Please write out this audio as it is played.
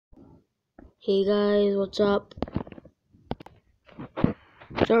Hey guys, what's up? So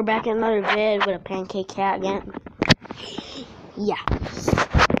we're back in another vid with a pancake cat again. Yeah.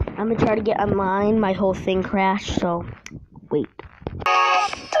 I'm gonna try to get online. My whole thing crashed, so wait.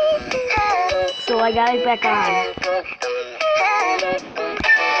 So I got it back on.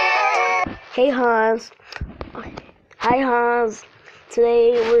 Hey Hans. Hi Hans.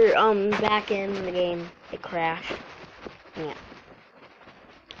 Today we're back in the game. It crashed. Yeah.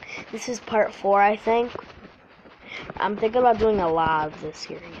 This is part 4, I think. I'm thinking about doing a lot of this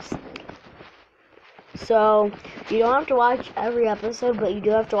series. So, you don't have to watch every episode, but you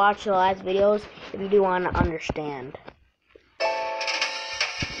do have to watch the last videos if you do want to understand.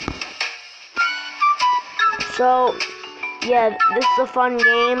 So, yeah, this is a fun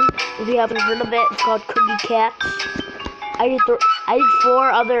game. If you haven't heard of it, it's called Cookie Cats. I did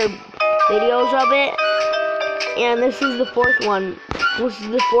 4 other videos of it, and this is the 4th one. This is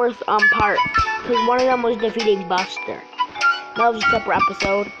the 4th part, because one of them was defeating Buster. That was a separate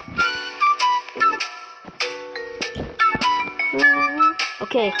episode.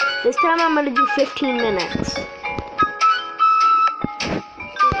 Okay, this time I'm gonna do 15 minutes.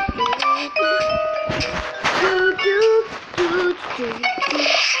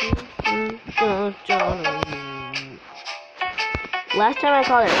 Last time I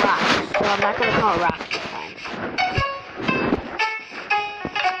called it Rocks, so I'm not gonna call it Rocks this time.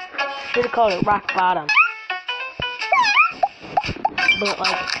 Should have called it Rock Bottom. But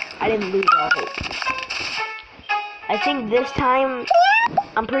like, I didn't lose all hope. I think this time,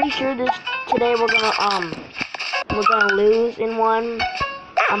 I'm pretty sure today we're gonna lose in one.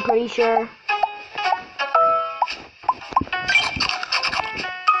 I'm pretty sure.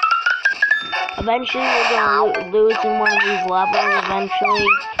 Eventually we're gonna lose in one of these levels eventually,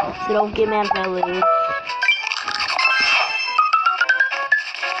 so don't get mad if I lose.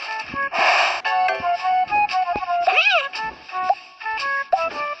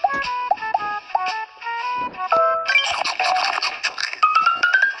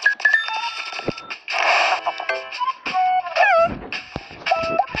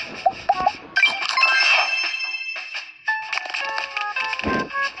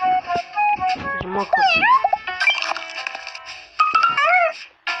 More cookies.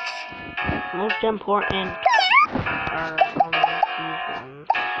 Most important are these ones.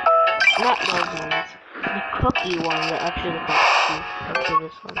 Not those ones. The cookie one, actually the cookie. Actually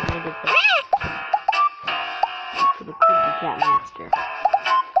this one. I did this. For the Cookie Cat Master.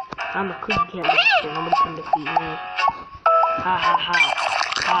 I'm a Cookie Cat Master. Nobody can defeat me. Ha ha ha.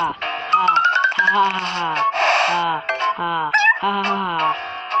 Ha ha ha ha ha ha ha ha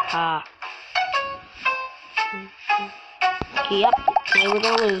ha. Yep, today we're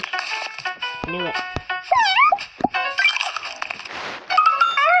gonna lose. Knew it.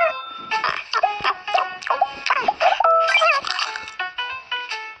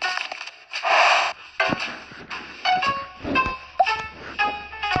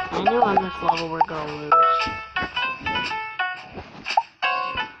 I knew on this level we're gonna lose.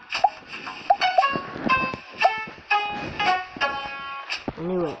 I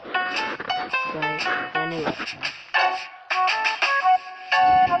knew it. Guys, I knew it.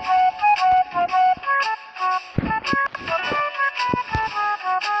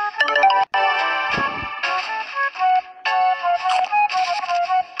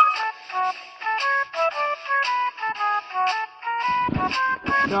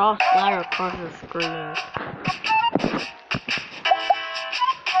 They're all splattered across the screen.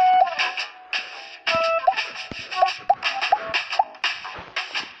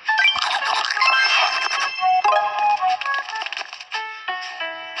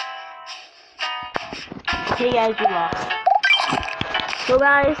 Okay guys, we lost. So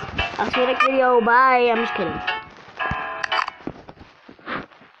guys, I'll see you next video. Bye. I'm just kidding.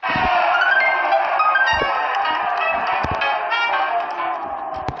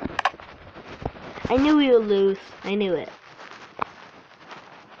 I knew we would lose. I knew it.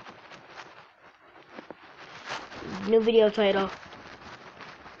 New video title.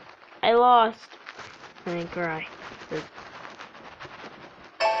 I lost. And then cry.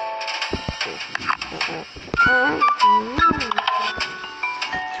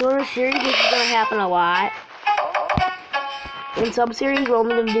 So in a series, this is gonna happen a lot. In some series, we're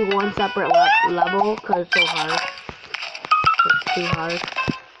only gonna do one separate level because it's so hard. It's too hard.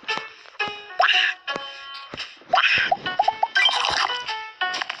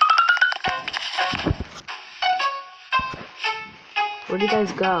 Where'd you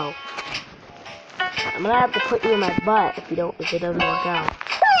guys go? I'm gonna have to put you in my butt if it doesn't work out.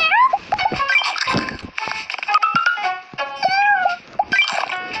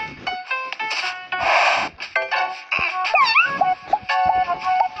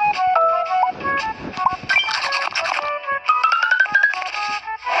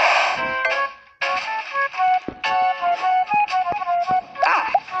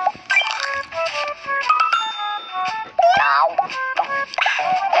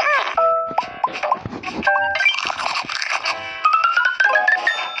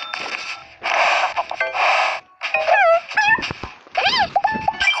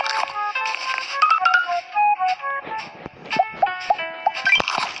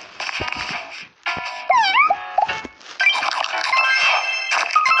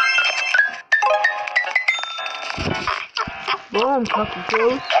 call them Cookie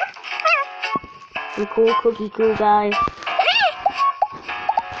Coos. Some cool Cookie Coo guys.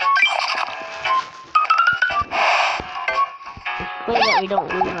 Let's play that we don't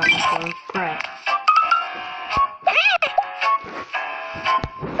lose on this one. Pray.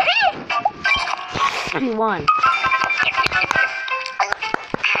 We won.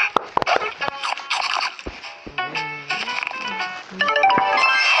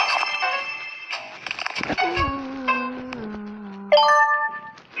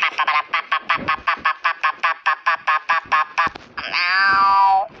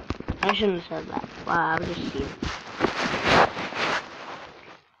 I shouldn't have said that. Wow, I was just kidding.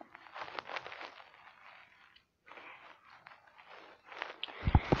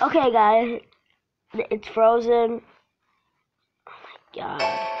 Okay, guys. It's frozen. Oh my god.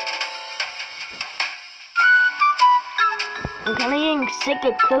 I'm kinda getting sick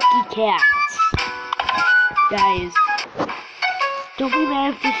of Cookie Cats. Guys. Don't be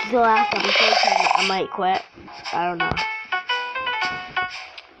mad if this is the last episode, 'cause I might quit. I don't know.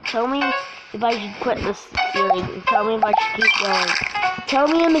 Tell me if I should quit this series, and tell me if I should keep going. Tell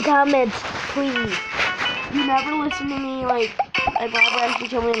me in the comments, please. You never listen to me, like, I'd never actually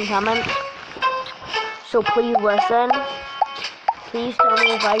tell me in the comments. So please listen. Please tell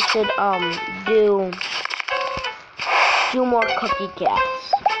me if I should, do more Cookie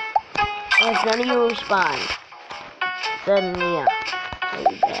Cats. And if none of you respond, then, yeah,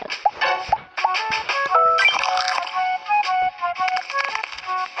 maybe bad.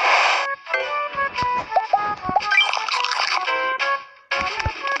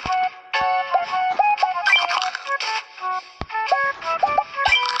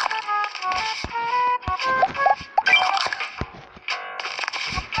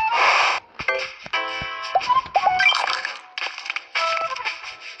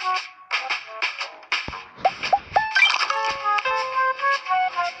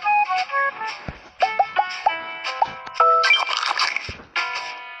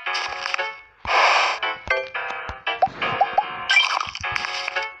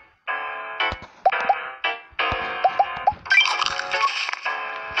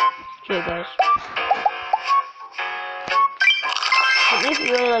 Okay, guys. Let me if you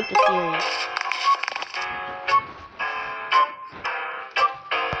really like the series.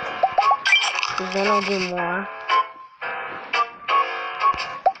 Because then I'll do more.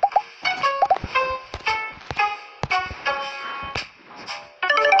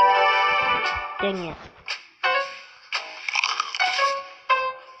 Dang it.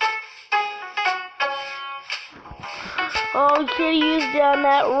 Oh, we could have used it on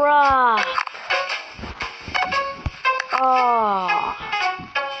that rock. Oh.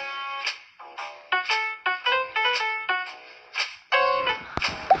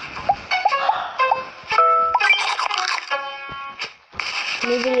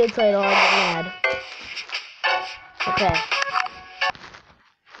 New video title, I get mad. Okay.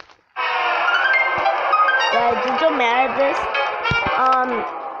 Guys, since I'm mad at this,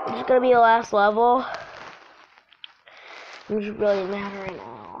 it's gonna be the last level. I'm just really mad right now.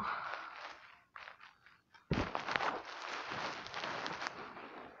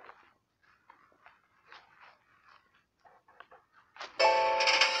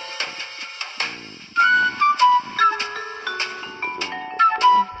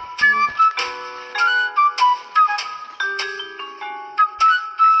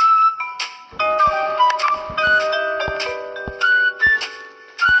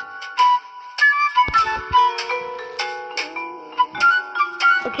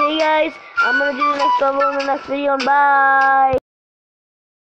 Okay, guys, I'm gonna do the next level in the next video, and bye!